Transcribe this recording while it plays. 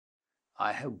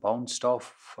I have bounced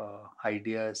off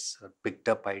ideas, picked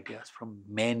up ideas from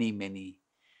many, many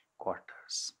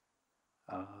quarters.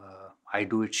 I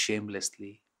do it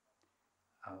shamelessly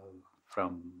uh,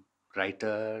 from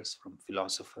writers, from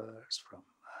philosophers, from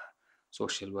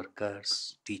social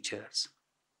workers, teachers.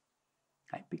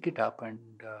 I pick it up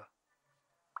and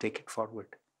take it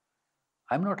forward.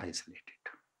 I'm not isolated.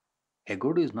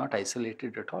 Egodu is not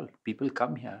isolated at all. People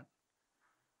come here,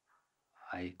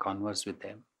 I converse with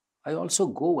them. I also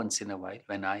go once in a while.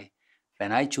 When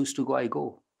I choose to go, I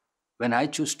go. When I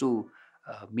choose to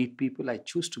meet people, I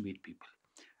choose to meet people.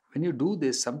 When you do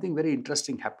this, something very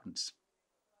interesting happens.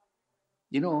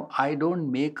 I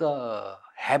don't make a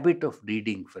habit of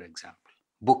reading, for example,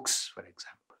 books, for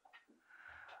example.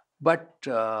 But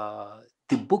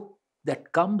the book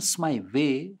that comes my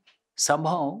way,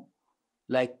 somehow,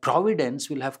 like providence,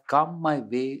 will have come my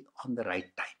way on the right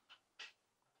time.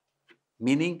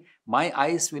 Meaning, my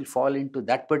eyes will fall into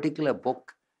that particular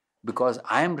book because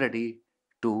I am ready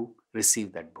to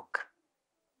receive that book.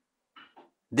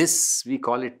 This, we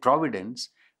call it providence,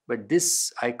 but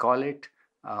this, I call it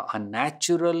a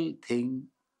natural thing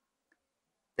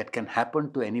that can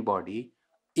happen to anybody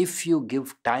if you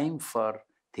give time for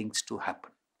things to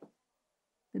happen.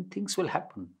 Then things will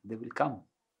happen. They will come.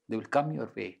 They will come your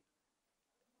way.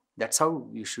 That's how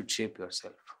you should shape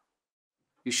yourself.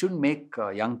 You shouldn't make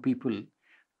young people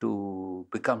to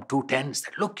become too tense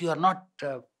that, look, you are not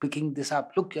picking this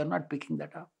up. Look, you are not picking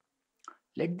that up.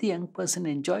 Let the young person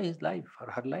enjoy his life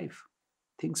or her life.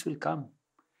 Things will come.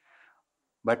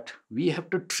 But we have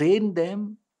to train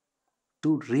them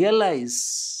to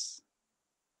realize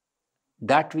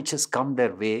that which has come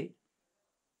their way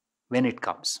when it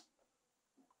comes.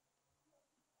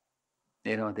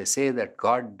 They say that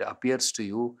God appears to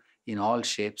you in all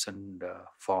shapes and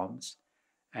forms.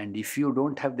 And if you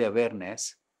don't have the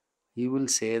awareness, He will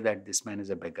say that this man is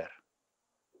a beggar.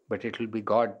 But it will be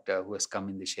God who has come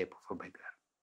in the shape of a beggar.